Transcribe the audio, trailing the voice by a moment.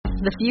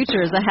The future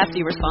is a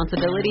hefty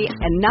responsibility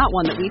and not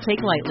one that we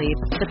take lightly.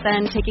 But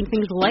then taking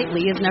things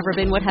lightly has never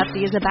been what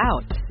Hefty is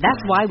about.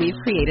 That's why we've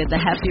created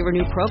the Hefty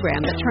Renew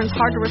program that turns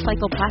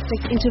hard-to-recycle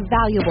plastics into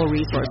valuable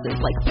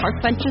resources like park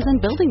benches and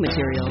building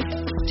materials.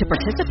 To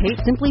participate,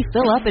 simply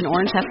fill up an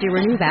orange Hefty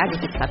Renew bag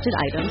with accepted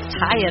items,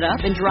 tie it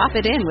up, and drop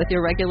it in with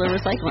your regular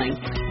recycling.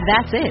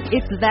 That's it.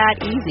 It's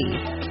that easy.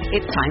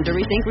 It's time to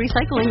rethink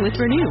recycling with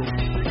Renew.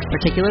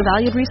 Particular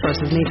valued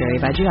resources may vary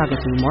by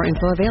geography. More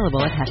info available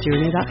at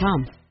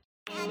heftyrenew.com.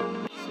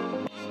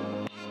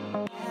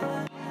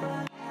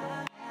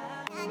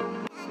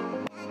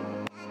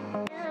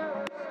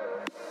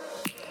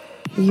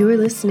 You are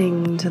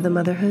listening to the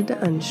Motherhood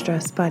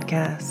Unstressed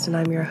podcast, and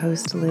I'm your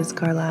host, Liz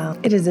Carlisle.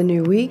 It is a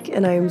new week,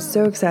 and I am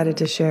so excited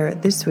to share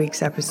this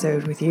week's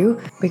episode with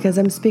you because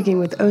I'm speaking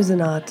with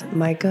Ozonaut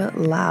Micah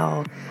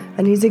Lowe,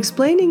 and he's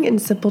explaining in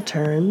simple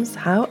terms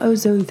how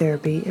ozone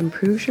therapy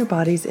improves your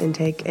body's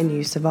intake and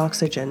use of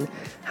oxygen,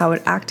 how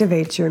it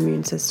activates your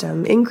immune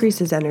system,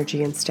 increases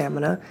energy and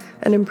stamina,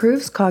 and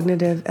improves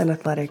cognitive and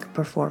athletic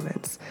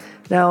performance.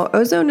 Now,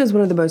 ozone is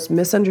one of the most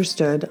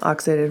misunderstood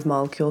oxidative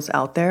molecules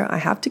out there. I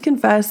have to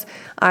confess,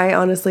 I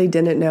honestly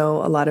didn't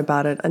know a lot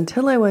about it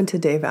until I went to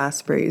Dave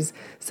Asprey's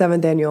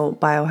 7th annual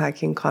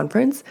biohacking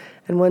conference.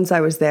 And once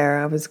I was there,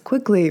 I was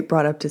quickly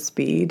brought up to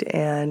speed,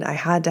 and I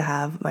had to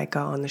have Micah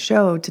on the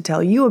show to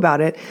tell you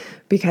about it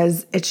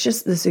because it's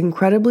just this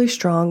incredibly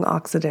strong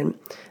oxidant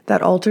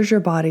that alters your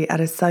body at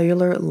a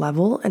cellular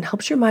level and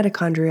helps your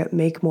mitochondria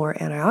make more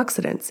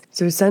antioxidants.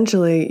 So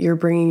essentially, you're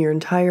bringing your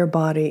entire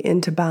body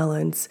into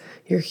balance.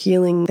 You're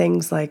healing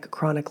things like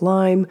chronic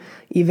Lyme,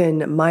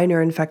 even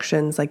minor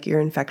infections like ear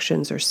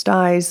infections or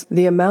styes.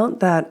 The amount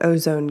that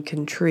ozone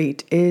can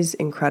treat is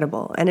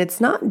incredible. And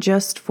it's not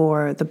just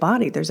for the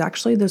body. There's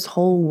actually this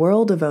whole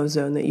world of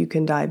ozone that you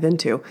can dive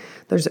into.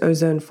 There's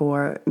ozone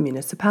for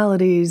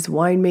municipalities,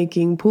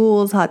 winemaking,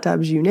 pools, hot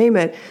tubs, you name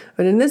it.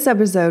 But in this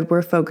episode,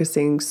 we're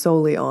focusing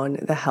solely on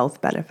the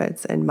health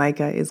benefits, and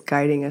Micah is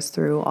guiding us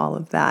through all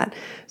of that.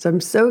 So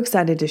I'm so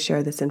excited to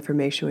share this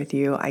information with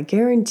you. I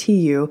guarantee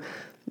you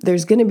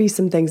there's going to be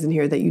some things in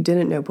here that you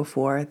didn't know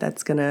before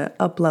that's going to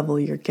up-level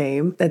your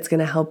game, that's going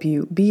to help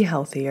you be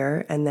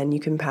healthier, and then you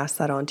can pass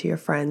that on to your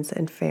friends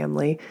and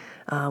family,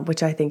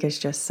 which I think is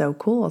just so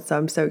cool. So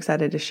I'm so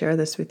excited to share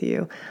this with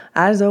you.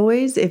 As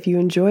always, if you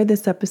enjoyed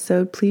this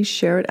episode, please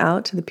share it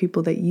out to the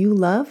people that you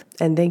love.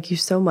 And thank you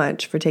so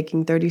much for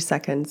taking 30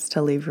 seconds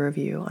to leave a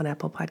review on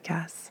Apple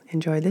Podcasts.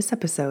 Enjoy this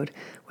episode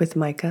with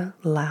Micah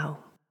Lowe.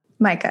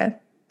 Micah,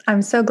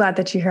 I'm so glad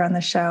that you're here on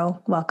the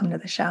show. Welcome to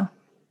the show.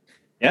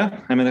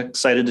 Yeah, I'm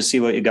excited to see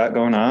what you got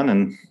going on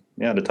and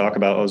to talk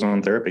about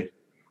ozone therapy.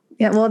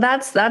 Yeah, well,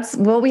 that's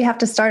what we have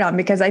to start on,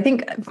 because I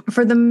think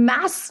for the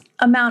mass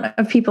amount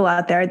of people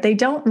out there, they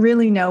don't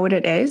really know what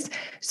it is.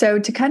 So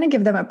to kind of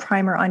give them a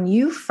primer on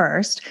you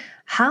first,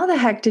 how the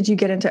heck did you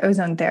get into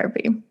ozone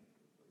therapy?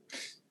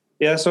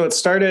 Yeah, so it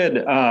started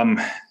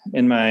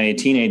in my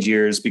teenage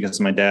years because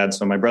of my dad.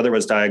 So my brother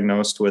was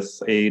diagnosed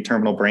with a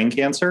terminal brain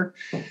cancer,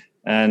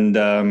 and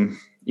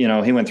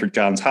he went through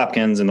Johns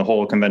Hopkins and the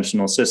whole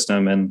conventional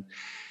system. And,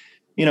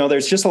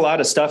 there's just a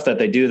lot of stuff that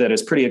they do that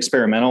is pretty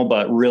experimental,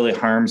 but really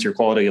harms your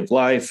quality of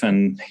life.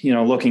 And,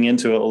 looking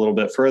into it a little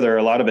bit further,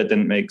 a lot of it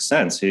didn't make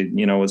sense. He,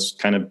 was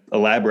kind of a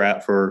lab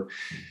rat for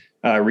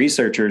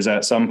researchers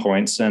at some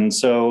points. And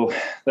so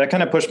that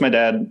kind of pushed my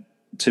dad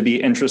to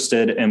be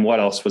interested in what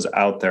else was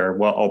out there,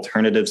 what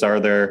alternatives are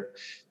there.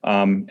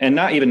 And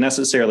not even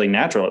necessarily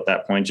natural at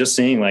that point, just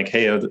seeing like,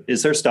 hey,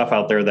 is there stuff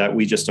out there that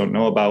we just don't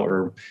know about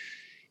or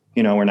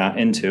we're not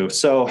into.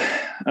 So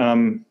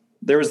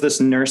there was this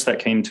nurse that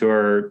came to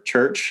our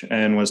church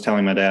and was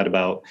telling my dad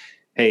about,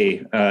 hey,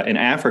 in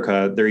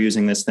Africa, they're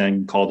using this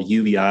thing called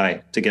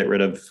UVI to get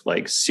rid of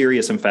like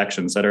serious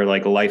infections that are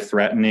like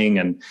life-threatening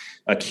and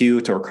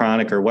acute or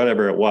chronic or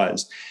whatever it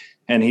was.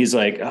 And he's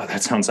like, oh,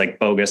 that sounds like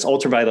bogus.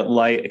 Ultraviolet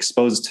light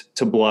exposed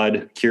to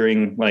blood,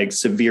 curing like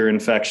severe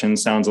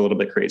infections sounds a little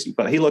bit crazy.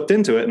 But he looked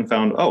into it and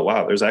found, oh,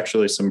 wow, there's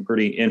actually some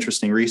pretty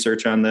interesting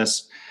research on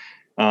this.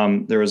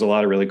 There was a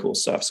lot of really cool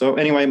stuff. So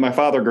anyway, my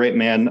father, great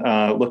man,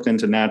 looked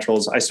into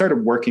naturals. I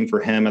started working for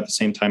him at the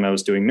same time I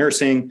was doing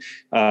nursing.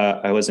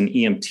 I was an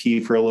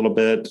EMT for a little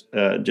bit,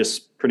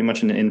 just pretty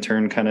much an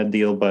intern kind of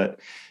deal.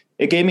 But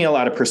it gave me a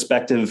lot of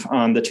perspective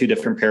on the two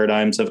different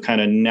paradigms of kind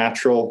of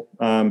natural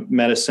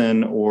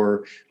medicine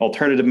or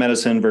alternative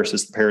medicine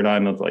versus the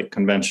paradigm of like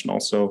conventional.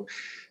 So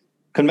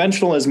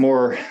conventional is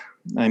more,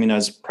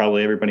 as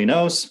probably everybody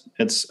knows,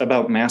 it's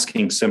about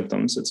masking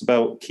symptoms. It's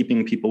about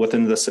keeping people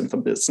within the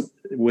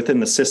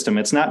system.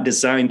 It's not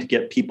designed to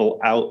get people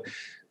out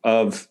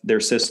of their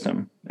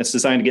system. It's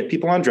designed to get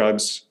people on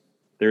drugs.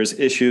 There's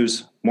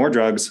issues, more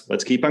drugs.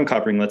 Let's keep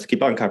uncovering,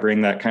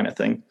 that kind of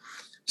thing.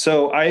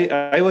 So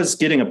I was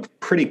getting a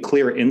pretty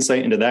clear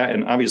insight into that.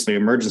 And obviously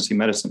emergency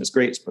medicine is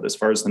great, but as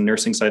far as the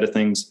nursing side of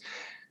things,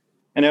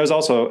 and I was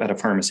also at a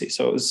pharmacy.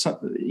 So it was,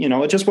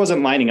 it just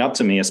wasn't lining up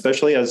to me,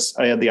 especially as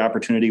I had the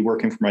opportunity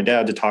working for my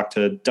dad to talk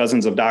to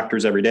dozens of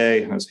doctors every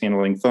day. I was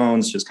handling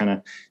phones, just kind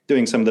of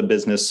doing some of the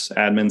business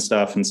admin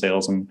stuff and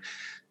sales. And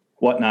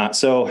whatnot.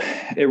 So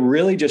it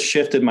really just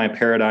shifted my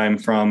paradigm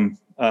from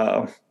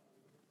kind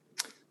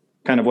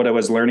of what I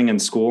was learning in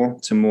school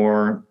to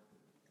more,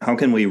 how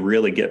can we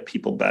really get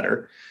people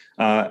better?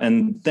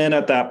 And then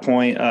at that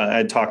point,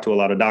 I talked to a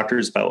lot of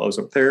doctors about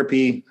ozone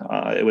therapy.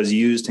 It was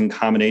used in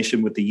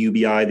combination with the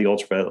UBI, the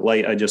ultraviolet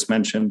light I just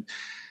mentioned.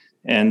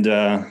 And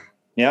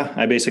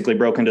I basically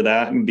broke into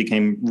that and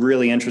became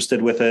really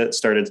interested with it,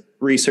 started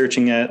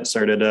researching it,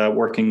 started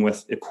working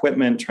with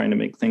equipment, trying to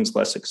make things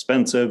less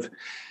expensive.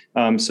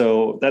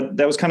 So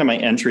that was kind of my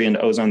entry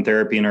into ozone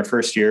therapy in our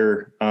first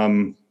year.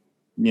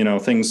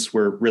 Things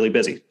were really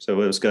busy,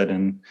 so it was good,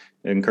 and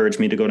it encouraged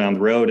me to go down the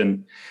road.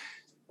 And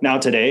now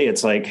today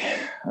it's like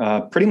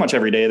pretty much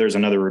every day there's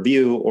another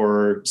review,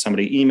 or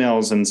somebody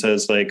emails and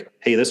says like,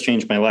 hey, this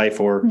changed my life,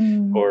 or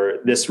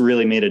this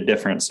really made a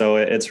difference. So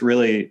it's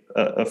really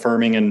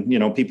affirming,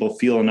 and people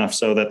feel enough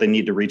so that they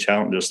need to reach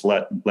out and just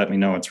let me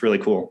know. It's really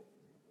cool.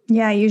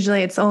 Yeah,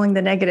 usually it's only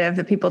the negative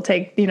that people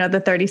take,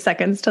 the 30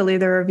 seconds to leave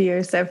the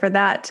review. So for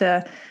that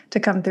to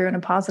come through in a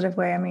positive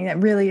way, I mean, it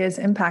really is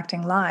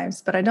impacting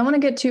lives. But I don't want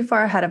to get too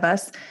far ahead of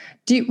us.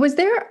 Was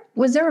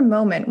there a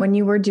moment when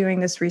you were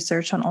doing this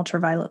research on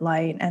ultraviolet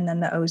light and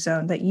then the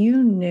ozone that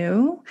you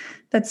knew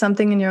that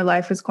something in your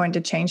life was going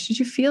to change? Did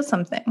you feel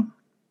something?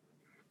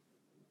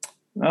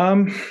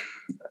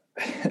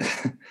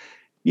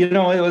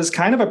 It was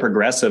kind of a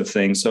progressive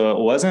thing. So it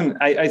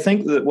wasn't, I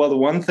think that, the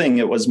one thing,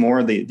 it was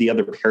more the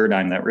other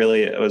paradigm that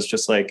really, it was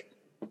just like,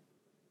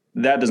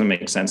 that doesn't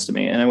make sense to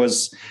me. And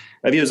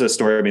I've used this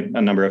story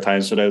a number of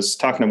times, but I was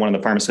talking to one of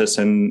the pharmacists,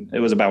 and it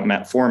was about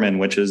metformin,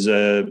 which is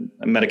a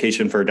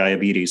medication for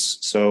diabetes.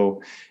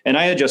 So, and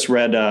I had just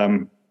read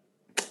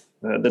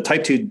the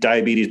Type 2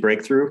 Diabetes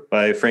Breakthrough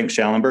by Frank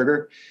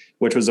Schallenberger,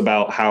 which was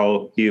about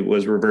how he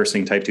was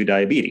reversing type 2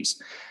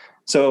 diabetes.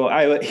 So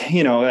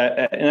and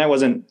I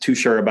wasn't too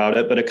sure about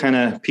it, but it kind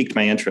of piqued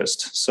my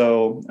interest.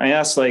 So I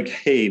asked like,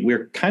 hey,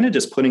 we're kind of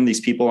just putting these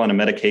people on a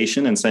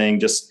medication and saying,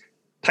 just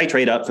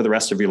titrate up for the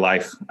rest of your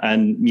life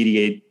and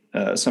mediate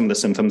some of the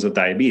symptoms of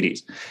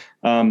diabetes.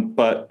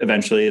 But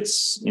eventually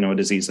it's, a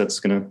disease that's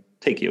going to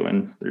take you,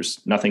 and there's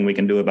nothing we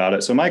can do about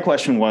it. So my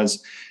question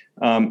was,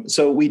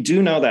 so we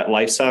do know that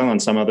lifestyle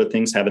and some other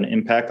things have an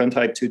impact on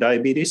type 2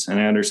 diabetes. And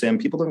I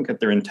understand people don't get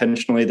there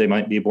intentionally. They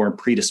might be more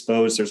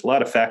predisposed. There's a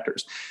lot of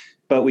factors.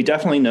 But we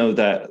definitely know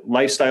that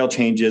lifestyle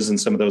changes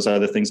and some of those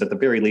other things at the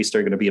very least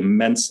are going to be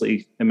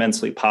immensely,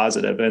 immensely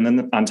positive. And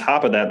then on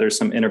top of that, there's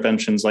some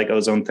interventions like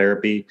ozone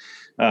therapy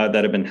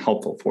that have been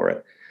helpful for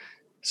it.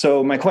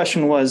 So my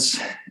question was,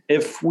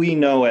 if we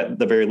know at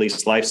the very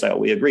least lifestyle,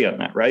 we agree on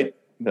that, right?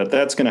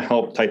 That's going to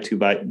help type 2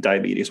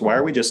 diabetes. Why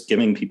are we just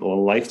giving people a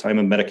lifetime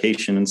of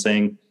medication and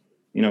saying,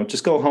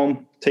 just go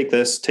home, take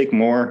this, take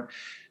more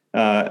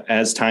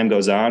as time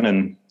goes on?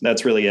 And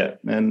that's really it.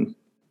 And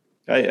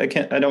I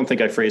don't think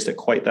I phrased it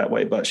quite that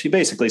way, but she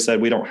basically said,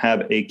 we don't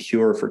have a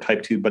cure for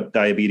type 2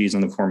 diabetes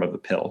in the form of a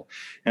pill.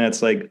 And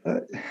it's like,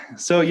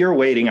 so you're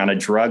waiting on a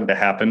drug to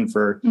happen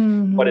for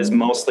what is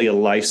mostly a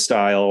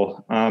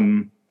lifestyle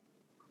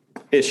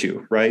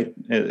issue, right?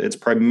 It's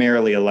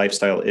primarily a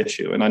lifestyle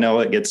issue. And I know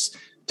it gets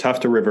tough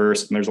to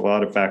reverse and there's a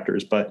lot of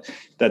factors, but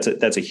that's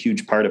a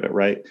huge part of it,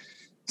 right?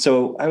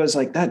 So I was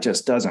like, that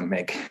just doesn't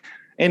make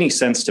any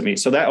sense to me.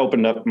 So that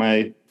opened up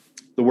the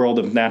world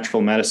of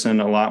natural medicine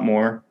a lot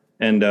more.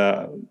 And,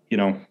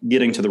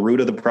 getting to the root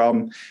of the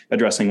problem,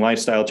 addressing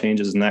lifestyle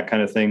changes and that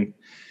kind of thing.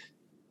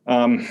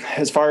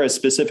 As far as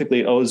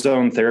specifically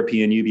ozone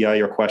therapy and UBI,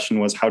 your question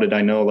was, how did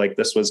I know like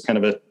this was kind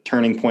of a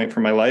turning point for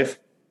my life?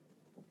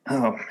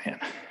 Oh, man.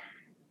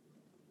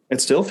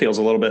 It still feels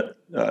a little bit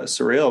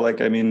surreal.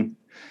 Like, I mean,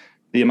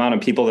 the amount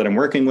of people that I'm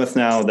working with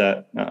now,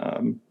 that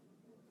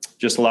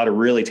just a lot of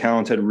really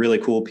talented, really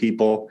cool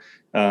people.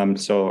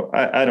 So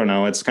I don't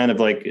know. It's kind of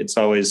like it's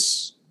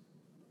always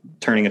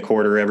turning a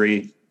quarter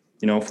every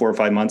 4 or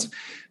 5 months.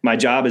 My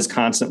job is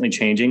constantly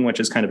changing, which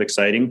is kind of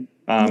exciting.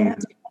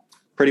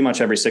 Pretty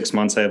much every 6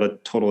 months, I have a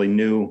totally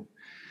new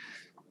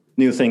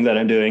thing that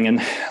I'm doing.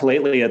 And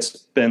lately it's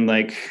been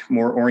like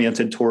more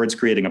oriented towards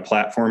creating a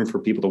platform for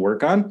people to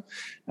work on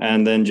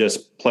and then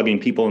just plugging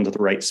people into the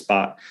right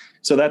spot.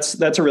 So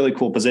that's a really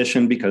cool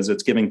position because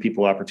it's giving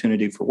people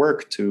opportunity for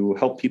work to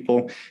help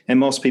people. And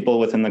most people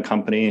within the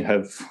company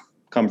have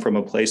come from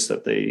a place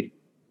that they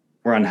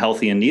were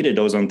unhealthy and needed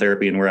ozone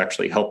therapy and were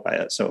actually helped by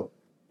it. So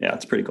yeah,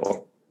 it's pretty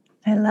cool.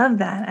 I love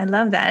that.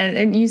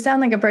 And you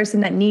sound like a person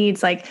that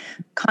needs like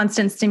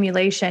constant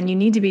stimulation. You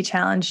need to be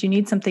challenged. You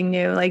need something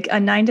new. Like a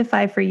 9 to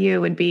 5 for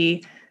you would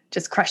be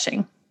just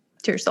crushing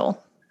to your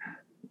soul.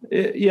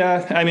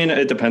 Yeah. I mean,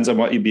 it depends on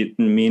what you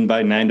mean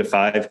by 9 to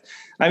 5.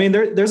 I mean,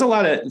 there's a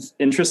lot of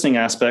interesting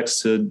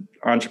aspects to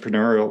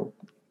entrepreneurial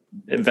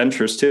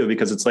ventures too,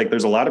 because it's like,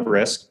 there's a lot of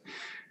risk.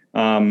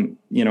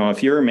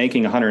 If you're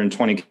making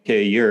 $120K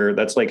a year,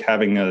 that's like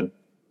having a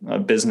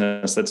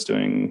business that's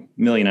doing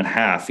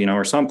 $1.5 million,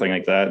 or something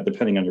like that,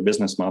 depending on your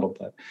business model.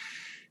 But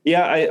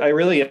yeah, I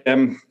really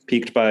am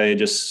piqued by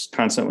just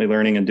constantly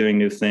learning and doing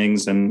new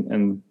things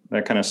and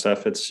that kind of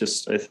stuff. It's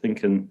just, I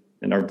think in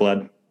our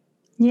blood.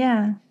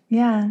 Yeah.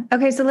 Yeah.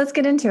 Okay. So let's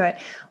get into it.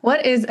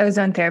 What is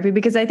ozone therapy?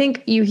 Because I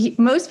think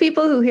most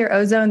people who hear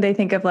ozone, they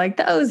think of like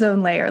the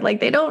ozone layer.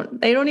 Like they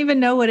don't even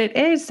know what it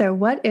is. So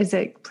what is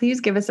it? Please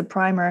give us a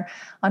primer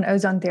on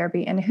ozone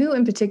therapy and who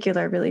in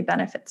particular really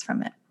benefits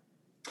from it.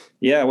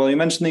 Yeah, well, you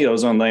mentioned the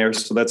ozone layer.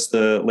 So that's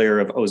the layer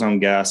of ozone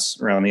gas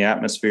around the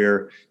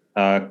atmosphere,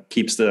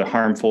 keeps the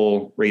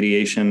harmful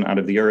radiation out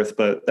of the earth.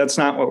 But that's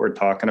not what we're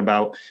talking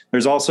about.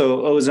 There's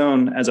also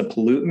ozone as a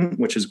pollutant,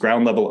 which is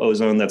ground level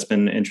ozone that's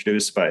been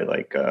introduced by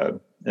like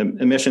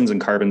emissions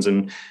and carbons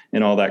and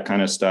all that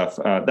kind of stuff.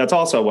 That's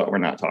also what we're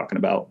not talking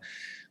about.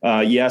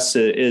 Yes,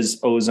 it is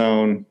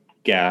ozone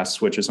gas,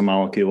 which is a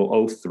molecule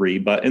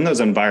O3, but in those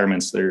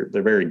environments, they're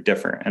very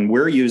different. And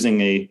we're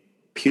using a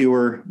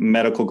pure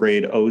medical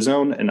grade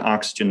ozone, an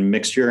oxygen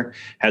mixture,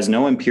 has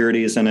no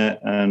impurities in it.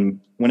 And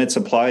when it's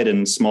applied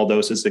in small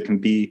doses, it can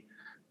be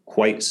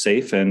quite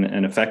safe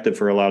and effective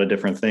for a lot of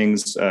different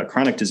things.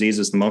 Chronic disease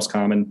is the most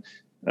common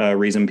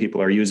reason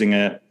people are using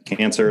it.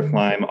 Cancer,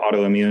 Lyme,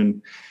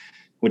 autoimmune,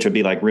 which would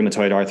be like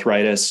rheumatoid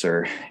arthritis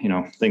or,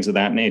 things of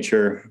that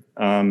nature,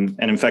 and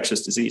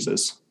infectious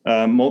diseases.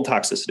 Mold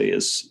toxicity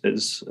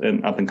is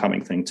an up and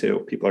coming thing too.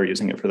 People are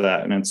using it for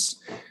that. And it's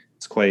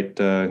quite,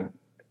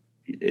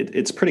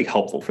 it's pretty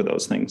helpful for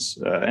those things.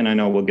 And I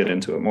know we'll get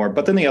into it more,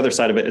 but then the other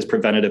side of it is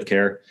preventative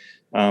care.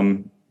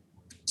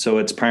 So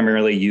it's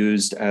primarily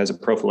used as a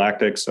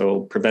prophylactic.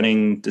 So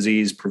preventing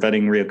disease,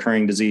 preventing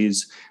reoccurring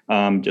disease,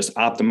 just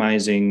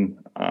optimizing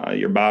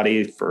your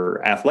body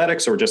for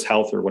athletics or just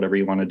health or whatever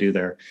you want to do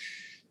there.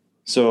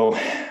 So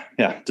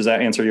yeah, does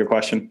that answer your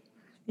question?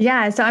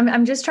 Yeah. So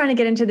I'm just trying to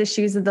get into the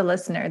shoes of the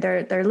listener.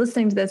 They're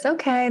listening to this.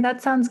 Okay, that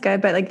sounds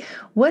good. But like,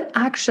 what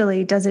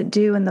actually does it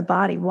do in the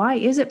body? Why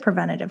is it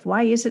preventative?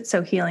 Why is it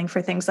so healing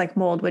for things like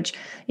mold, which,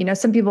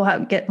 some people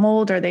get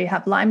mold or they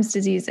have Lyme's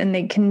disease and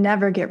they can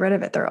never get rid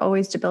of it. They're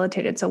always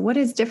debilitated. So what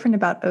is different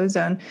about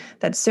ozone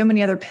that so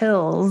many other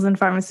pills and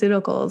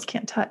pharmaceuticals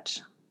can't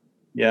touch?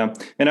 Yeah.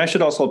 And I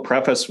should also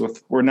preface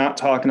with, we're not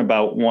talking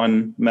about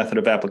one method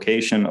of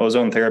application.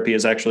 Ozone therapy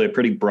is actually a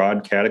pretty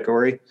broad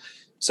category.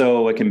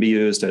 So it can be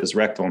used as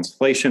rectal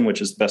insufflation,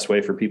 which is the best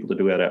way for people to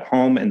do it at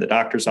home. In the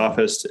doctor's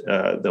office,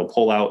 they'll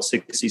pull out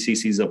 60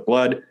 cc's of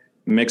blood,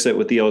 mix it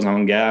with the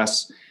ozone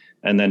gas,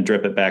 and then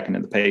drip it back into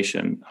the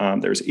patient.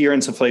 There's ear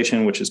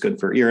insufflation, which is good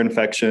for ear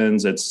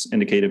infections. It's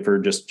indicated for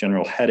just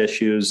general head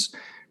issues.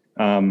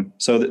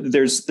 So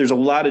there's a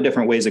lot of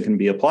different ways it can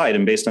be applied.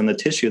 And based on the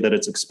tissue that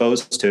it's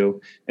exposed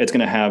to, it's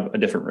going to have a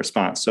different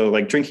response. So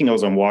like drinking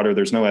ozone water,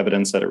 there's no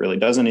evidence that it really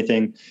does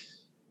anything.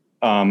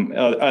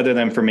 Other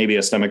than for maybe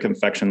a stomach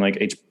infection like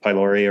H.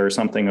 pylori or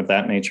something of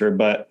that nature.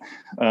 But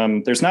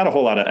there's not a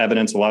whole lot of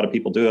evidence. A lot of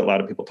people do it. A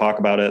lot of people talk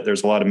about it.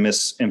 There's a lot of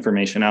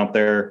misinformation out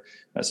there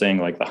saying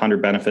like the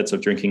 100 benefits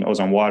of drinking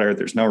ozone water.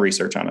 There's no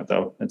research on it,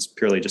 though. It's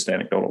purely just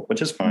anecdotal,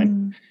 which is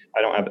fine.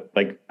 I don't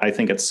have I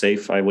think it's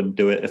safe. I would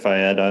do it if I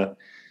had a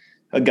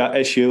gut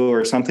issue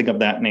or something of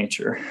that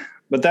nature.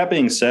 But that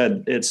being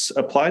said, it's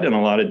applied in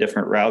a lot of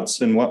different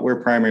routes. And what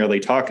we're primarily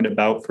talking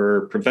about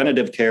for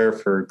preventative care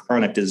for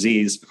chronic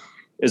disease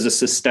is a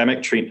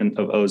systemic treatment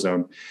of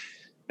ozone.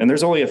 And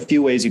there's only a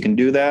few ways you can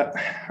do that,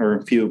 or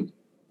a few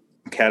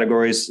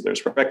categories.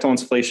 There's rectal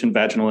insufflation,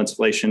 vaginal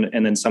insufflation,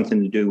 and then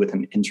something to do with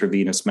an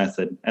intravenous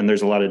method. And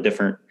there's a lot of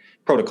different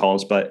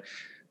protocols, but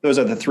those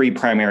are the three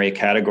primary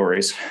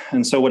categories.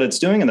 And so what it's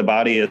doing in the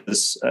body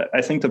is,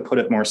 I think to put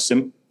it more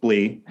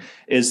simply,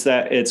 is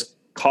that it's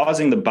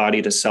causing the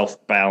body to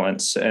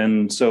self-balance.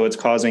 And so it's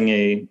causing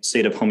a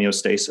state of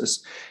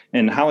homeostasis.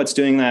 And how it's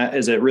doing that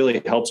is it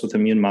really helps with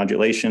immune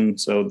modulation.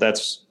 So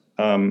that's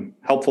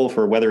helpful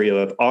for whether you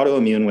have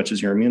autoimmune, which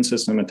is your immune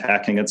system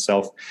attacking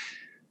itself,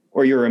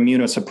 or you're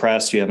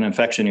immunosuppressed, you have an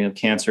infection, you have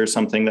cancer,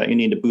 something that you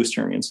need to boost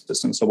your immune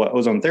system. So what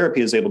ozone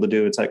therapy is able to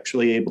do, it's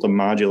actually able to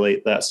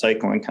modulate that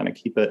cycle and kind of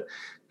keep it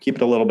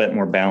a little bit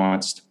more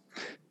balanced.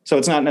 So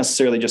it's not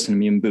necessarily just an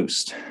immune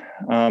boost.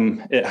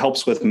 It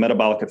helps with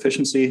metabolic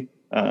efficiency.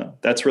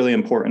 That's really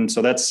important.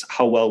 So that's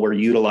how well we're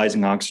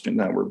utilizing oxygen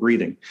that we're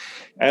breathing.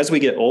 As we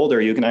get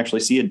older, you can actually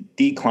see a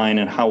decline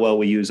in how well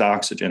we use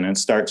oxygen. It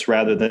starts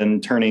rather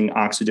than turning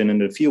oxygen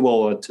into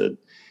fuel to,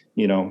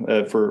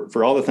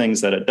 for all the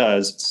things that it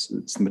does,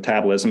 it's the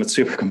metabolism, it's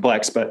super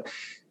complex, but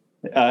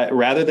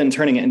rather than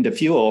turning it into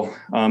fuel,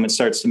 it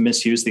starts to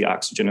misuse the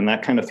oxygen. And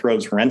that kind of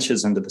throws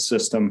wrenches into the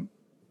system,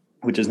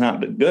 which is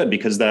not good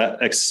because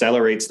that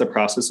accelerates the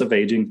process of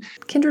aging.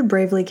 Kindred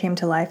bravely came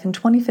to life in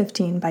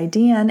 2015 by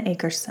Deanne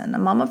Akerson, a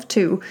mom of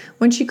two,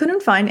 when she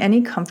couldn't find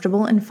any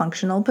comfortable and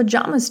functional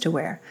pajamas to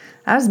wear.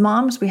 As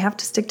moms, we have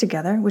to stick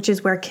together, which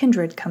is where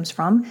Kindred comes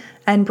from,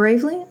 And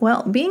Bravely?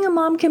 Well, being a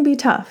mom can be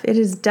tough. It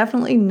is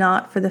definitely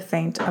not for the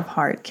faint of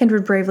heart.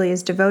 Kindred Bravely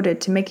is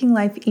devoted to making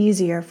life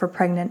easier for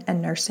pregnant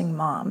and nursing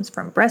moms,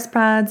 from breast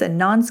pads and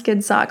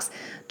non-skid socks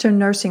to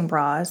nursing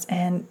bras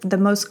and the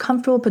most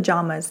comfortable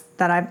pajamas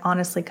that I've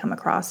honestly come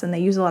across. And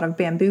they use a lot of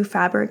bamboo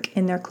fabric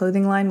in their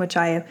clothing line, which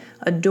I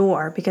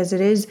adore because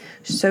it is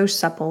so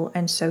supple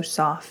and so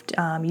soft.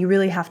 You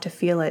really have to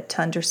feel it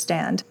to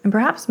understand. And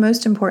perhaps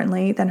most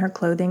importantly than her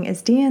clothing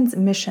is Deanne's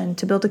mission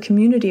to build a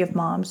community of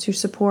moms who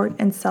support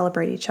and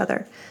celebrate each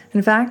other.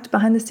 In fact,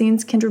 behind the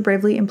scenes, Kindred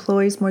Bravely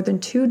employs more than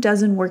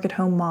 24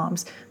 work-at-home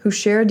moms who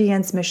share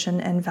Deanne's mission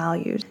and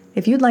values.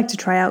 If you'd like to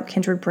try out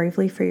Kindred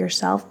Bravely for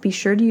yourself, be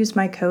sure to use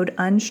my code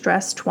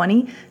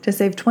UNSTRESS20 to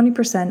save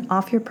 20%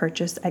 off your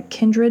purchase at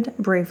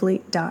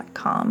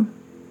kindredbravely.com.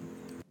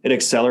 It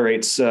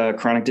accelerates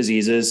chronic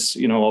diseases,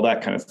 all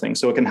that kind of thing.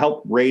 So it can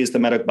help raise the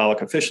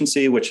metabolic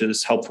efficiency, which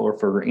is helpful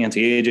for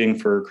anti-aging,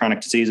 for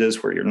chronic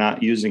diseases where you're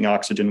not using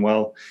oxygen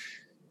well.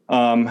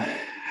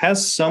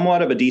 Has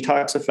somewhat of a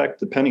detox effect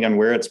depending on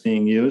where it's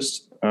being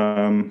used.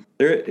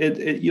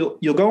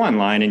 You'll go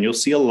online and you'll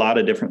see a lot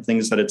of different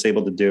things that it's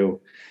able to do.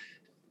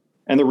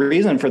 And the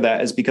reason for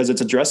that is because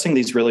it's addressing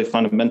these really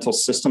fundamental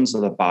systems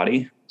of the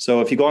body. So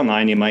if you go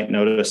online, you might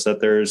notice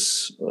that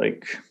there's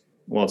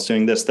it's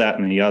doing this, that,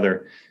 and the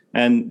other.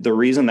 And the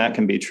reason that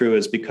can be true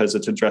is because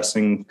it's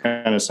addressing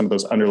kind of some of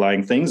those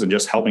underlying things and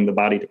just helping the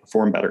body to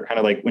perform better. Kind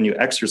of like when you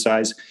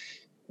exercise,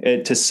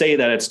 to say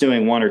that it's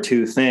doing one or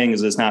two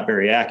things is not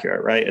very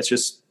accurate, right? It's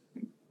just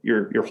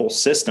your whole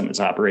system is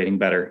operating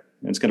better.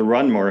 And it's going to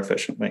run more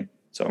efficiently.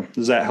 So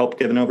does that help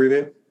give an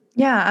overview?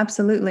 Yeah,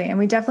 absolutely. And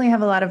we definitely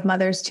have a lot of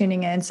mothers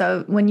tuning in.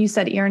 So when you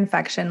said ear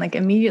infection,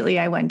 immediately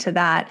I went to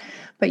that.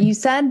 But you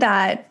said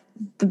that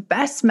the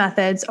best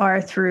methods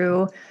are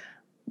through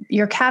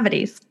your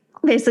cavities,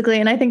 basically.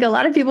 And I think a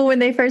lot of people, when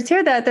they first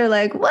hear that, they're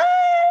like, what?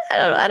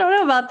 I don't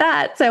know about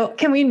that. So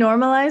can we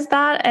normalize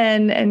that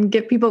and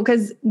get people,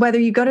 because whether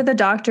you go to the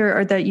doctor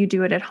or that you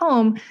do it at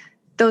home,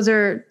 those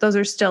are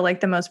still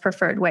the most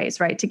preferred ways,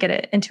 right? To get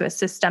it into a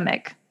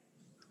systemic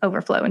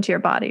overflow into your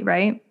body,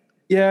 right?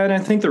 Yeah. And I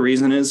think the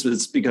reason is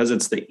it's because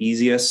it's the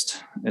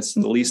easiest, it's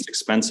the least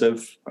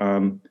expensive.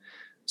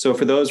 So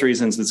for those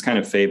reasons, it's kind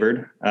of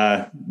favored.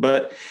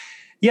 But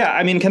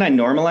yeah, can I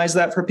normalize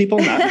that for people?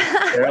 Not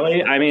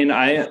necessarily.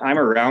 I'm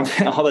around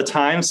it all the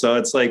time. So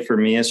it's for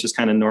me, it's just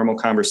kind of normal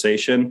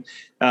conversation.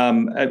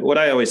 What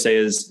I always say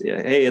is,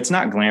 hey, it's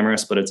not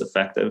glamorous, but it's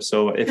effective.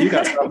 So if you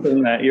got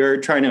something that you're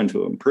trying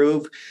to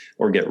improve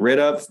or get rid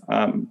of,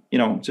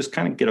 just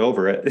kind of get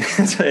over it.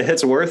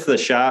 It's worth the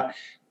shot.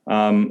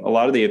 A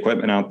lot of the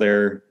equipment out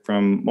there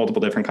from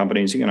multiple different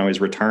companies, you can always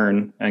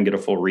return and get a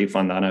full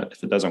refund on it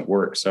if it doesn't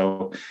work.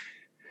 So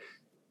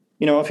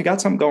if you got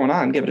something going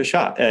on, give it a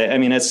shot.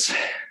 It's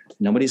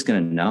nobody's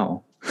going to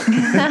know.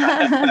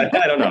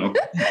 I don't know.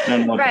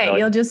 Right.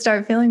 You'll just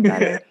start feeling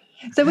better.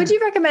 So would you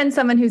recommend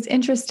someone who's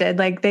interested,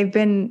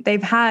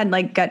 they've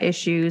had gut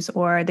issues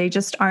or they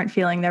just aren't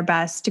feeling their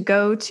best, to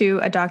go to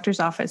a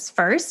doctor's office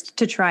first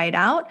to try it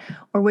out?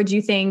 Or would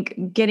you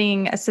think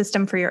getting a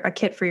system for a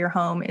kit for your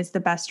home is the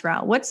best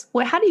route?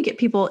 How do you get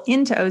people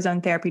into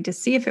ozone therapy to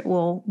see if it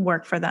will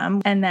work for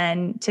them and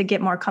then to get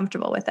more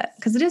comfortable with it?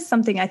 Because it is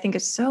something I think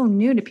is so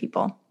new to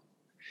people.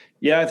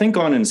 Yeah, I think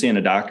going and seeing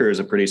a doctor is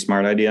a pretty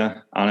smart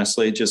idea,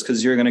 honestly, just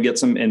because you're going to get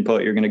some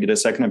input. You're going to get a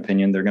second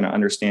opinion. They're going to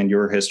understand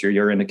your history,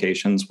 your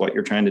indications, what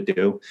you're trying to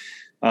do.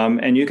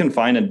 And you can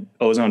find an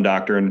ozone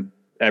doctor in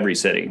every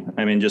city.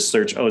 Just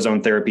search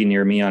ozone therapy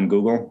near me on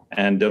Google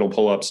and it'll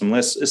pull up some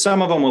lists.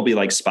 Some of them will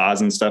be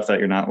spas and stuff that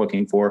you're not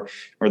looking for,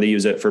 or they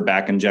use it for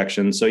back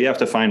injections. So you have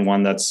to find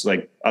one that's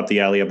up the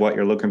alley of what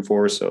you're looking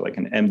for. So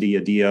an MD,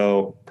 a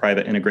DO,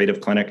 private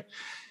integrative clinic.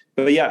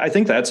 But yeah, I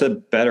think that's a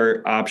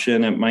better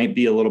option. It might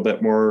be a little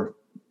bit more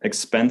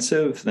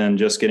expensive than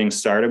just getting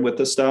started with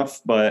the stuff.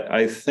 But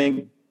I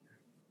think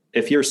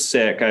if you're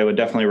sick, I would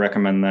definitely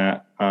recommend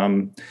that.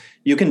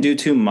 You can do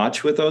too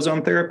much with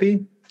ozone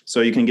therapy. So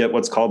you can get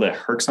what's called a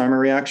Herxheimer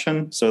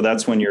reaction. So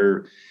that's when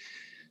your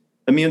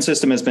immune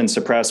system has been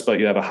suppressed, but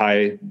you have a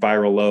high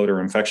viral load or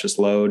infectious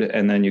load.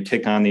 And then you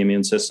kick on the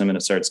immune system and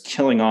it starts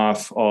killing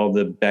off all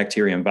the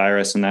bacteria and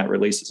virus. And that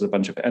releases a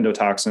bunch of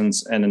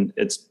endotoxins. And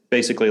it's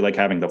basically like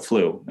having the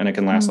flu, and it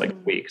can last a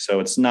week.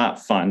 So it's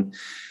not fun.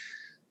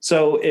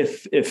 So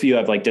if you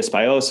have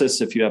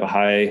dysbiosis, if you have a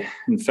high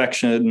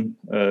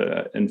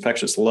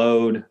infectious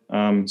load,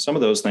 some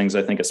of those things,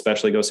 I think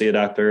especially go see a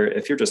doctor.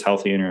 If you're just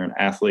healthy and you're an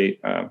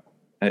athlete,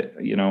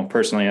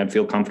 personally, I'd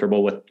feel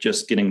comfortable with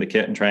just getting the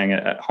kit and trying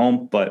it at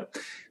home. But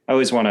I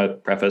always want to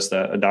preface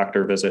that a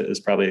doctor visit is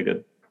probably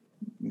a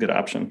good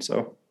option.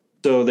 So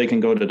they can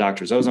go to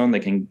Doctor's Ozone.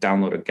 They can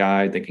download a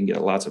guide. They can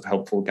get lots of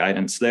helpful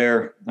guidance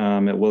there.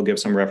 It will give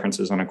some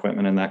references on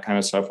equipment and that kind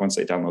of stuff once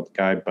they download the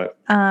guide. But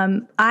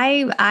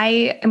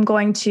I am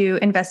going to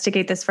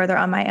investigate this further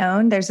on my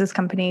own. There's this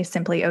company,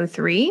 Simply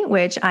O3,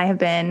 which I have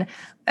been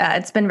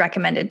it's been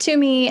recommended to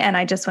me. And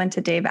I just went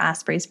to Dave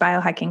Asprey's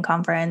biohacking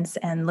conference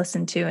and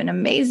listened to an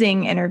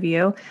amazing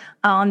interview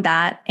on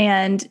that.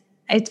 And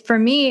for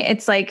me,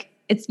 it's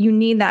you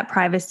need that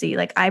privacy.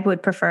 Like I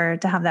would prefer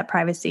to have that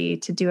privacy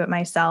to do it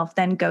myself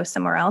than go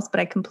somewhere else. But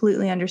I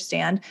completely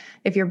understand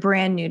if you're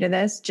brand new to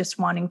this, just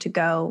wanting to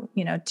go,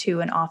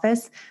 to an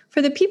office.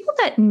 For the people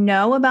that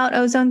know about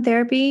ozone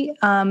therapy,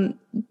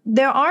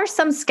 there are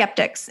some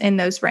skeptics in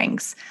those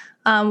ranks.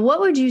 What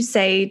would you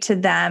say to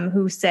them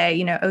who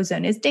say,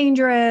 ozone is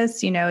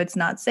dangerous, it's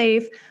not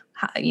safe,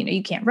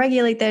 you can't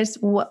regulate this?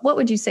 What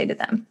would you say to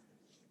them?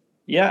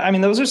 Yeah, I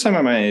mean, those are some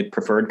of my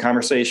preferred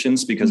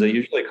conversations because it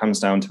usually comes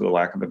down to a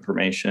lack of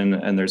information,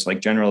 and there's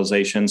like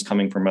generalizations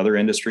coming from other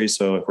industries.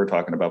 So if we're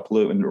talking about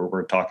pollutant or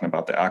we're talking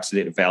about the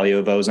oxidative value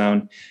of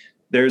ozone,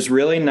 there's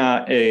really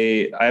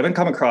I haven't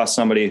come across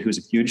somebody who's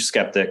a huge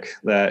skeptic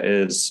that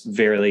is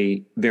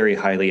very, very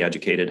highly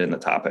educated in the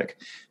topic.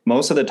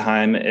 Most of the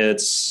time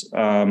it's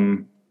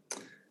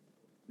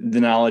the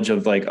knowledge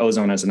of like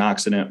ozone as an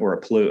oxidant or a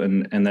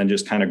pollutant, and then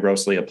just kind of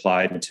grossly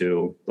applied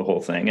to the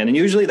whole thing. And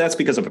usually that's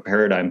because of a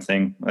paradigm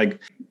thing. Like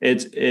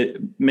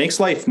it makes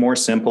life more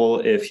simple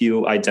if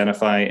you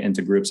identify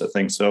into groups of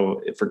things.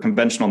 So for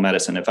conventional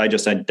medicine, if I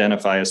just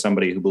identify as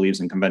somebody who believes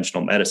in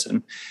conventional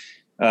medicine,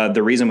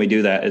 the reason we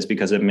do that is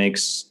because it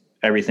makes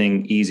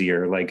everything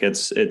easier. Like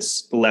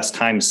it's less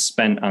time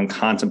spent on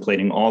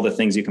contemplating all the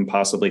things you can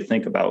possibly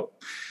think about.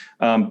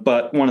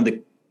 But one of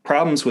the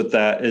problems with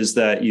that is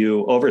that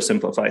you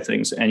oversimplify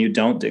things and you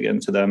don't dig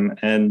into them,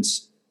 and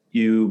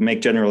you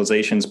make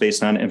generalizations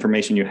based on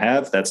information you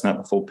have. That's not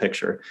the full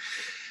picture.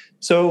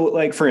 So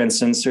like, for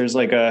instance, there's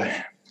like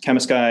a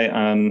chemist guy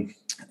on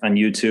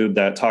YouTube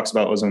that talks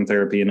about ozone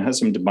therapy and has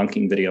some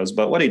debunking videos.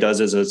 But what he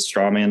does is a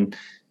straw man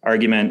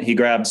argument. He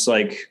grabs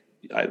like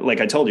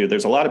I told you,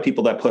 there's a lot of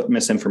people that put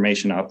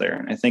misinformation out there.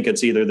 And I think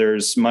it's either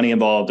there's money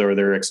involved or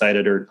they're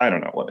excited, or I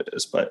don't know what it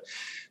is, but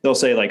they'll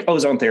say like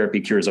ozone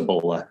therapy cures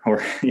Ebola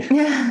or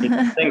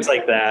things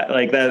like that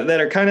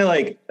are kind of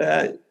like,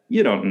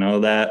 you don't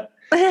know that.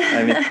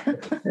 I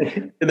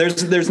mean,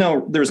 there's no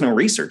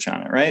research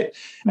on it. Right.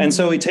 Mm-hmm. And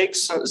so he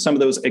takes some of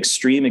those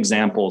extreme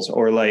examples,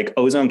 or like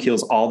ozone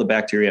kills all the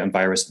bacteria and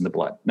virus in the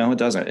blood. No, it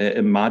doesn't.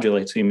 It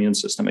modulates the immune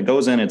system. It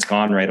goes in, it's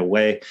gone right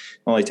away. It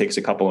only takes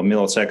a couple of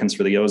milliseconds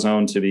for the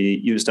ozone to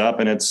be used up,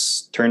 and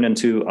it's turned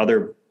into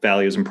other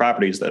values and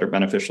properties that are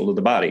beneficial to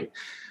the body.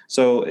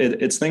 So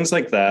it's things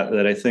like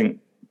that I think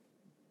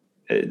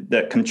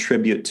that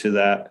contribute to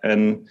that.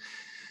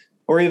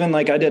 Or even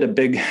like I did a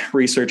big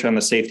research on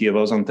the safety of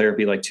ozone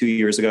therapy like 2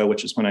 years ago,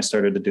 which is when I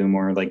started to do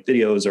more like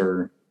videos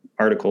or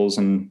articles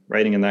and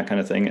writing and that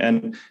kind of thing.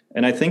 And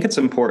I think it's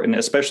important,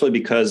 especially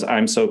because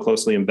I'm so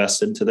closely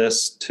invested to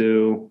this,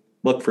 to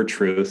look for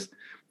truth.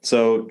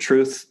 So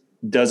truth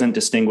doesn't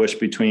distinguish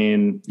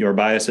between your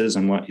biases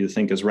and what you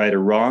think is right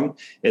or wrong.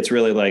 It's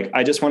really like,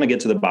 I just want to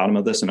get to the bottom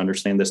of this and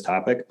understand this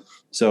topic.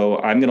 So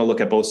I'm going to look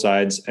at both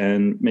sides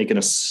and make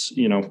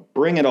it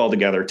bring it all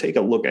together, take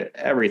a look at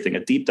everything,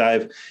 a deep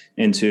dive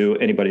into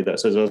anybody that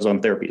says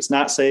ozone therapy is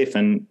not safe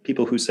and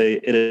people who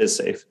say it is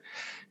safe.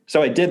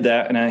 So I did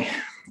that, and I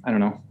don't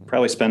know,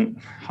 probably spent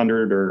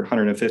 100 or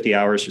 150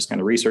 hours just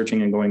kind of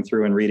researching and going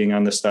through and reading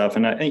on this stuff.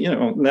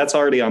 And that's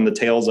already on the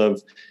tails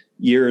of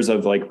years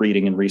of like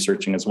reading and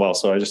researching as well.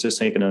 So I was just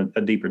taking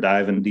a deeper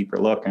dive and a deeper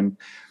look. And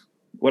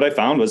what I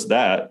found was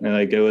that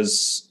like it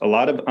was a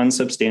lot of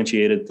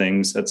unsubstantiated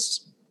things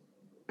that's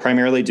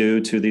primarily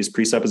due to these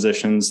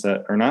presuppositions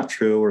that are not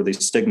true, or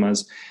these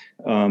stigmas,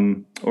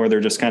 or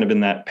they're just kind of in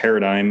that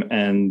paradigm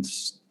and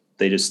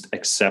they just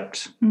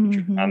accept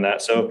on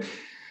that. So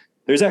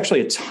there's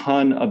actually a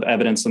ton of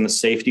evidence on the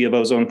safety of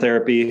ozone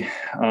therapy.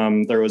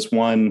 There was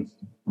one,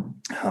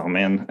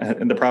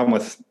 and the problem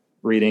with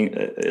reading,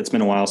 it's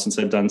been a while since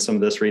I've done some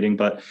of this reading,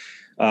 but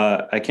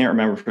I can't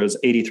remember if it was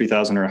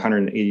 83,000 or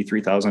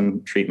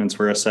 183,000 treatments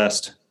were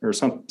assessed, or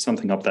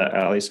something up that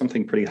alley,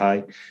 something pretty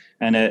high.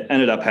 And it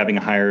ended up having a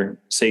higher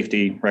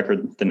safety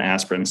record than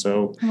aspirin.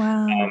 So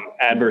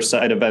adverse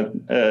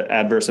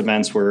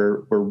events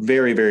were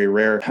very, very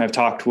rare. I've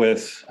talked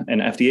with an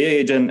FDA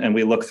agent and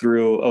we looked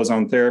through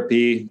ozone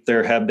therapy.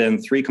 There have been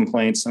 3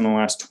 complaints in the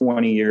last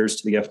 20 years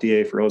to the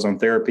FDA for ozone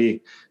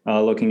therapy.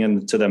 Looking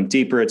into them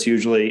deeper, it's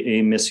usually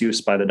a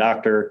misuse by the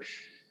doctor.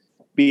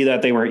 Be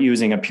that they weren't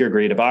using a pure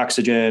grade of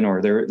oxygen,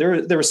 or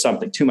there was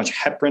something, too much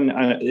heparin,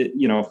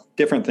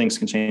 different things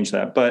can change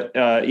that. But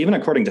even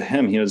according to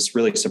him, he was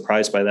really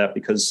surprised by that,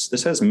 because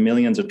this has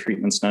millions of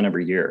treatments done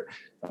every year.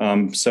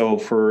 So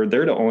for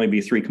there to only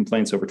be 3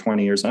 complaints over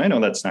 20 years, and I know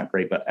that's not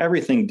great, but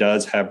everything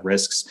does have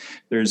risks.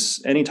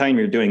 Anytime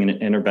you're doing an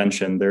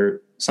intervention,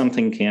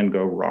 something can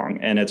go wrong,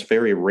 and it's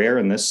very rare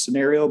in this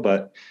scenario,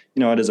 but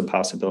it is a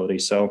possibility.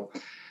 So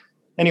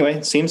anyway,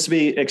 it seems to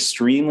be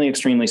extremely,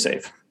 extremely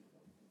safe.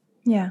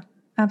 Yeah,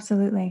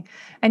 absolutely.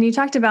 And you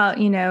talked about,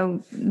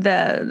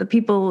 the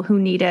people who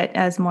need it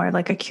as more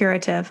like a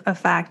curative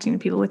effect,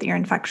 people with ear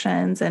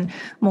infections and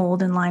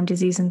mold and Lyme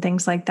disease and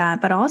things like that.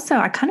 But also,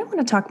 I kind of want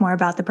to talk more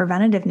about the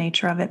preventative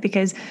nature of it,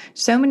 because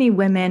so many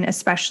women,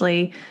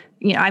 especially,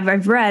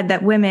 I've read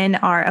that women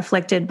are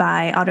afflicted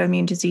by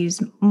autoimmune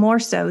disease more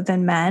so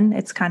than men.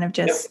 It's kind of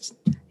just,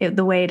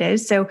 the way it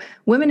is. So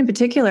women in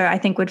particular, I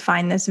think, would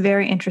find this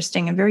very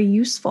interesting and very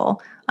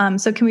useful.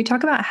 So can we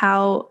talk about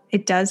how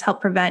it does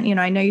help prevent,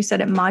 I know you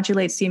said it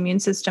modulates the immune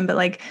system, but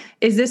like,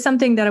 is this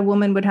something that a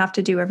woman would have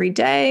to do every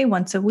day,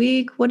 once a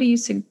week? What do you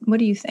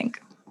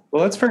think?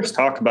 Well, let's first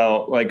talk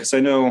about, like, because I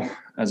know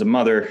as a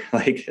mother,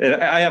 like,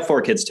 I have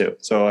 4 kids too,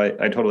 so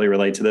I totally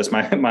relate to this.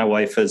 My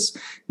wife is,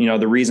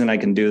 the reason I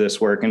can do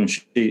this work, and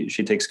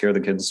she takes care of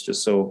the kids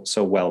just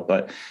so well.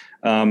 But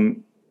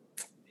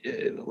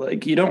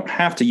like, you don't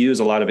have to use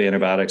a lot of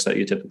antibiotics that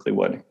you typically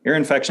would. Ear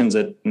infections,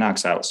 it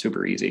knocks out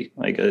super easy,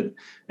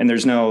 and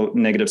there's no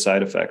negative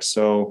side effects.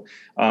 So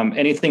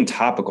anything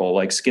topical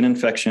like skin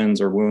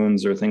infections or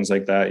wounds or things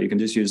like that, you can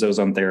just use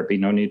ozone therapy.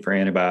 No need for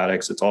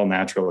antibiotics. It's all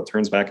natural. It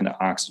turns back into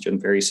oxygen,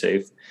 very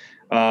safe.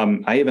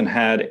 I even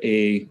had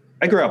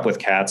I grew up with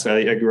cats.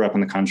 I grew up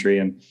in the country,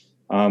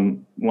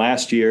 and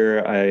last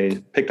year I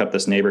picked up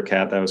this neighbor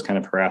cat that was kind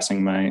of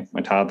harassing my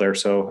toddler.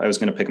 So I was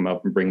going to pick him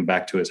up and bring him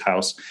back to his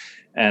house.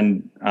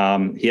 And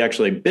he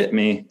actually bit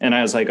me, and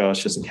I was like, oh,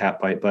 it's just a cat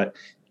bite. But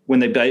when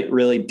they bite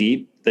really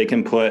deep, they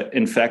can put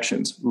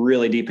infections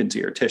really deep into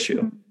your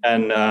tissue.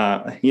 And,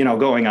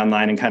 going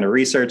online and kind of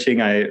researching,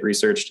 I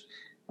researched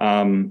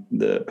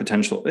the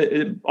potential,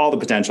 all the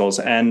potentials.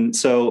 And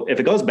so if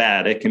it goes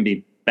bad, it can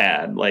be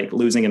bad, like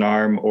losing an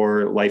arm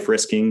or life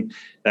risking,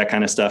 that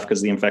kind of stuff,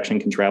 because the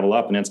infection can travel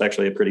up, and it's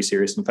actually a pretty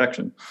serious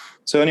infection.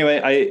 So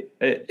anyway,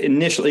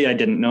 initially I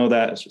didn't know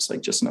that. It's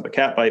just another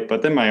cat bite.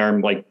 But then my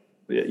arm,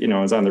 it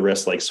was on the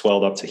wrist,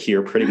 swelled up to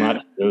here pretty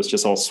much. It was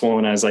just all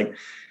swollen. I was like,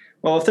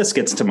 well, if this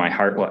gets to my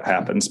heart, what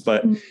happens?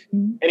 But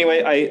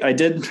anyway, I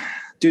did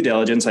due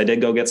diligence. I did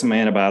go get some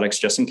antibiotics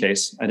just in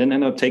case. I didn't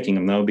end up taking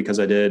them though, because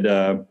I did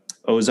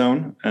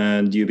Ozone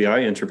and UBI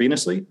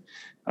intravenously.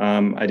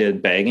 I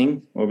did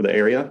bagging over the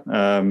area.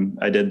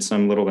 I did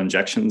some little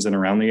injections in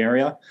around the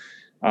area,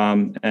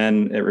 and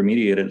it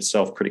remediated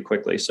itself pretty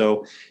quickly.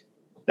 So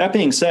that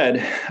being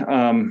said,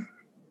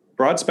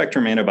 broad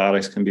spectrum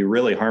antibiotics can be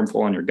really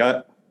harmful on your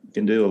gut. It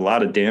can do a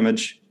lot of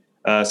damage.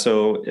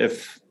 So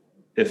if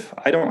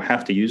I don't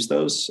have to use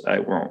those, I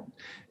won't.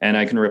 And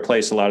I can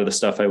replace a lot of the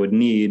stuff I would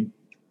need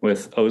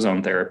with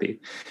ozone therapy.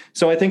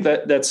 So I think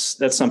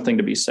that's something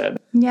to be said.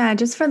 Yeah,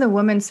 just for the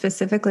woman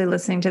specifically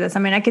listening to this. I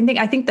mean, I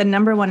think the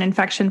number one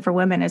infection for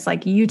women is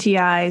like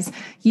UTIs,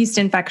 yeast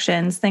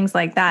infections, things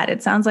like that.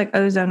 It sounds like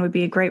ozone would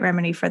be a great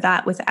remedy for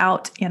that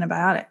without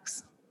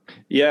antibiotics.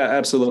 Yeah,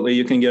 absolutely.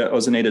 You can get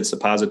ozonated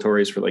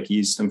suppositories for like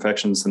yeast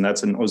infections, and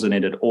that's an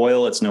ozonated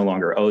oil. It's no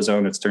longer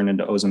ozone. It's turned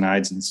into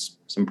ozonides and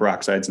some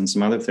peroxides and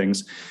some other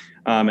things.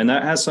 And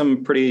that has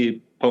some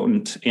pretty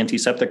potent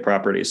antiseptic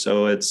properties.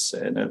 So it's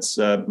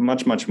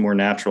much, much more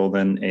natural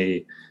than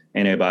a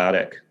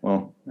antibiotic.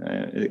 Well,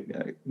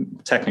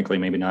 technically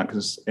maybe not,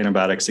 because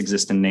antibiotics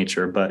exist in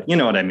nature, but you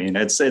know what I mean?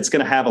 It's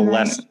going to have a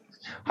less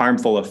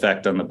harmful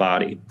effect on the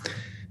body.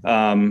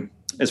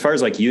 As far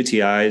as like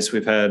UTIs,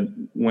 we've had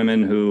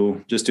women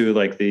who just do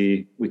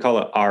we call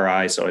it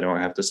RI, so I don't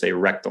have to say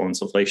rectal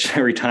insufflation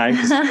every time.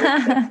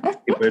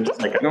 People are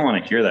just like, I don't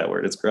want to hear that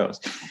word. It's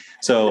gross.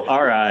 So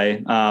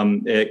RI,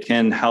 it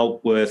can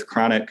help with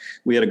chronic.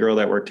 We had a girl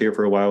that worked here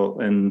for a while,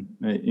 and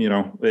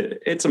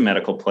it's a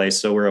medical place,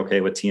 so we're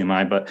okay with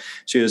TMI. But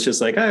she was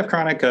just like, I have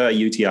chronic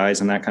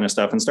UTIs and that kind of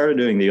stuff, and started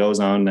doing the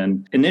ozone.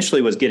 And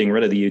initially was getting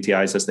rid of the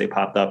UTIs as they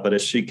popped up, but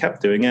as she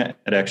kept doing it,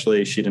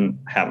 she didn't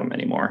have them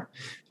anymore.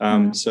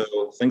 So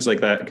things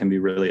like that can be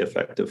really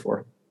effective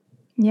for.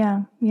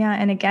 Yeah. Yeah.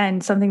 And again,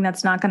 something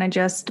that's not going to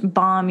just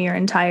bomb your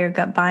entire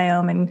gut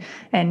biome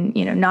and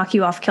knock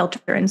you off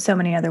kilter in so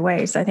many other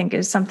ways, I think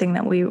is something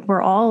that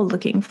we're all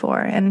looking for.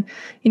 And,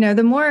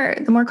 the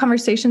more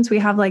conversations we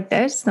have like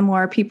this, the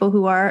more people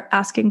who are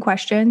asking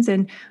questions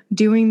and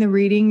doing the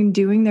reading and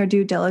doing their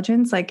due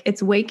diligence, like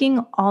it's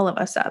waking all of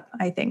us up.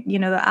 I think,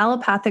 the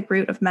allopathic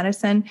route of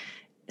medicine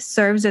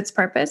serves its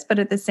purpose, but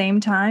at the same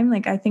time,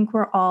 I think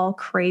we're all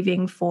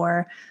craving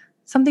for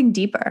something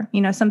deeper,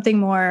 something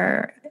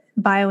more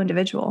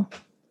bio-individual.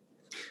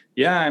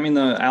 Yeah, I mean,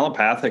 the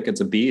allopathic,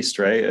 it's a beast,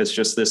 right? It's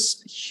just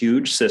this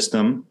huge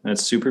system.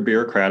 It's super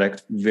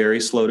bureaucratic, very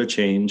slow to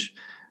change,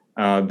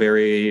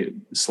 very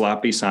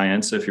sloppy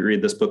science. If you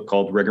read this book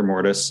called Rigor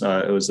Mortis,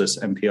 it was this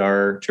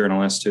NPR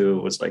journalist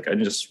who was like, I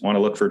just want to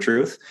look for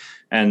truth.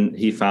 And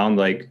he found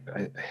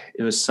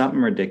it was something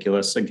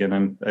ridiculous.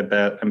 Again,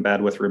 I'm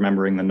bad with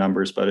remembering the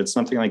numbers, but it's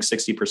something like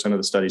 60% of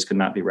the studies could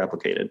not be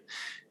replicated.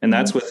 And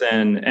that's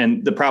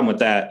and the problem with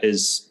that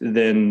is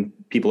then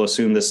people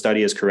assume this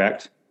study is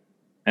correct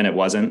and it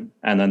wasn't.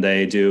 And then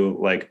they do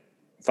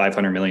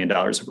 $500 million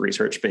of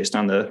research based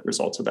on the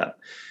results of that.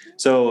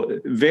 So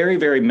very,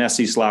 very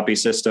messy, sloppy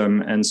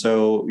system. And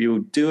so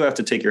you do have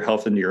to take your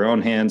health into your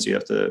own hands. You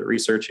have to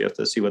research, you have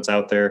to see what's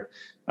out there.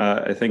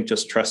 I think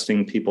just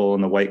trusting people in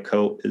the white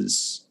coat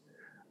is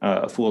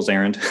a fool's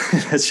errand.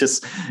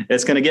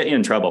 It's going to get you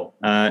in trouble.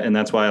 And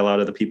that's why a lot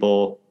of the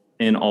people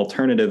in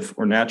alternative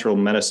or natural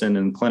medicine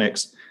and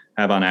clinics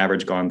have on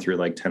average gone through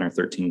 10 or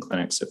 13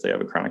 clinics if they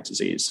have a chronic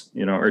disease,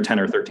 or 10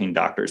 or 13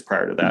 doctors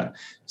prior to that.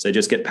 So they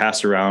just get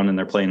passed around and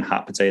they're playing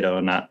hot potato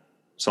and not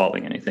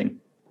solving anything.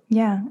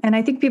 Yeah. And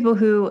I think people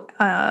who,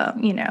 are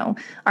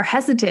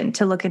hesitant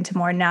to look into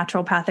more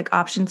naturopathic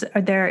options,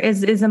 there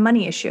is a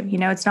money issue.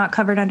 It's not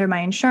covered under my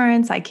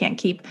insurance. I can't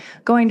keep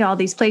going to all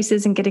these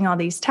places and getting all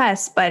these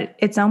tests. But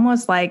it's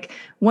almost like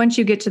once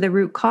you get to the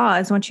root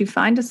cause, once you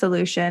find a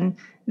solution,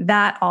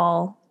 that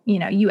all,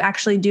 you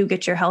actually do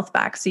get your health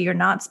back. So you're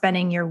not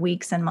spending your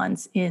weeks and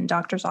months in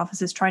doctor's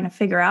offices trying to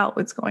figure out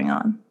what's going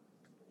on.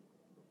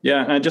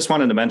 Yeah, and I just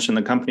wanted to mention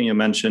the company you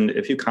mentioned,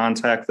 if you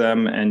contact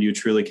them and you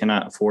truly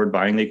cannot afford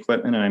buying the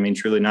equipment, and I mean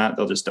truly not,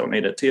 they'll just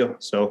donate it to you.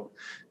 So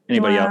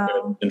anybody out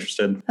there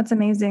interested. That's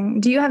amazing.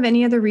 Do you have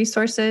any other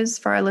resources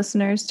for our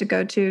listeners to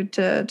go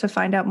to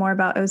find out more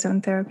about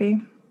ozone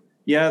therapy?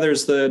 Yeah,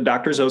 there's the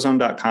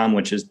doctorsozone.com,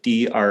 which is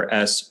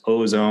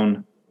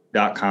DRSozone.com.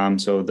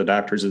 So the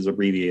doctors is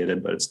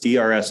abbreviated, but it's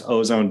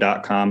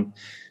DRSozone.com.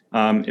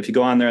 If you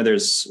go on there,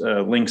 there's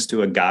links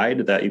to a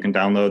guide that you can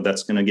download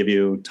that's going to give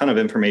you a ton of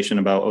information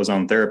about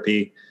ozone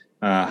therapy,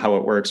 how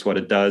it works, what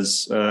it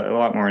does, a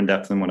lot more in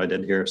depth than what I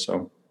did here.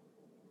 So,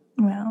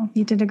 well,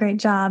 you did a great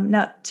job.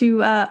 Now, to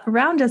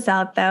round us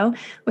out, though,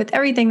 with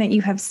everything that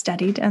you have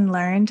studied and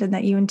learned and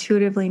that you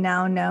intuitively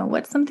now know,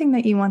 what's something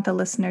that you want the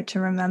listener to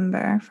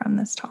remember from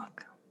this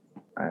talk?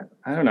 I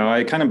don't know.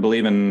 I kind of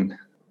believe in,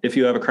 if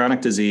you have a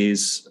chronic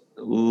disease,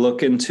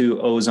 look into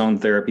ozone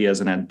therapy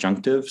as an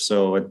adjunctive.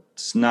 So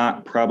it's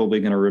not probably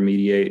going to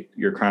remediate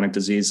your chronic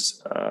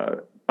disease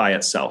by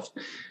itself.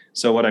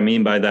 So what I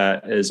mean by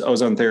that is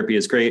ozone therapy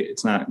is great.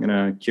 It's not going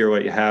to cure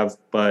what you have,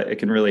 but it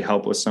can really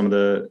help with some of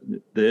the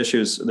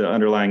issues, the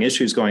underlying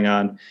issues going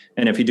on.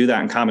 And if you do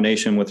that in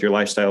combination with your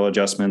lifestyle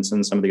adjustments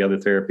and some of the other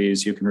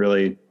therapies, you can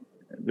really,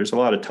 there's a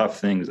lot of tough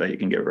things that you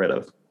can get rid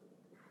of.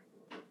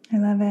 I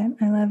love it.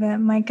 I love it.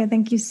 Micah,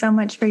 thank you so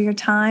much for your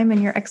time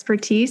and your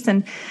expertise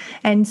and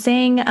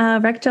saying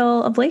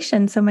rectal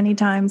ablation so many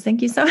times.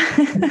 Thank you so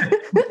much.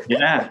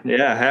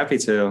 Yeah, happy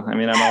to. I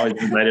mean, I'm always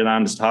invited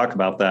on to talk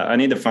about that.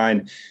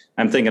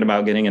 I'm thinking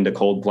about getting into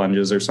cold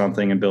plunges or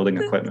something and building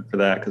equipment for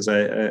that because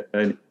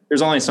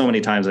there's only so many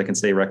times I can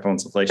say rectal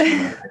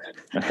insufflation.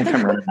 I think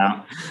I'm running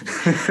out.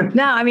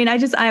 No, I mean,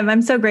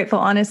 I'm so grateful,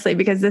 honestly,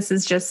 because this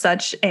is just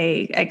such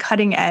a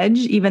cutting edge,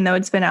 even though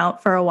it's been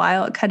out for a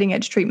while, a cutting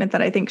edge treatment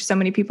that I think so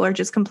many people are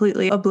just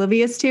completely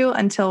oblivious to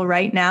until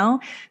right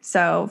now.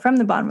 So from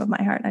the bottom of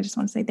my heart, I just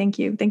want to say thank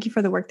you. Thank you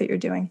for the work that you're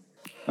doing.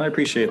 I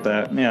appreciate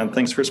that. Yeah,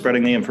 thanks for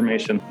spreading the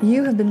information.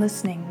 You have been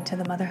listening to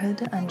the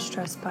Motherhood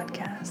Unstressed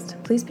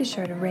podcast. Please be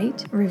sure to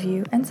rate,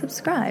 review, and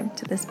subscribe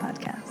to this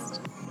podcast.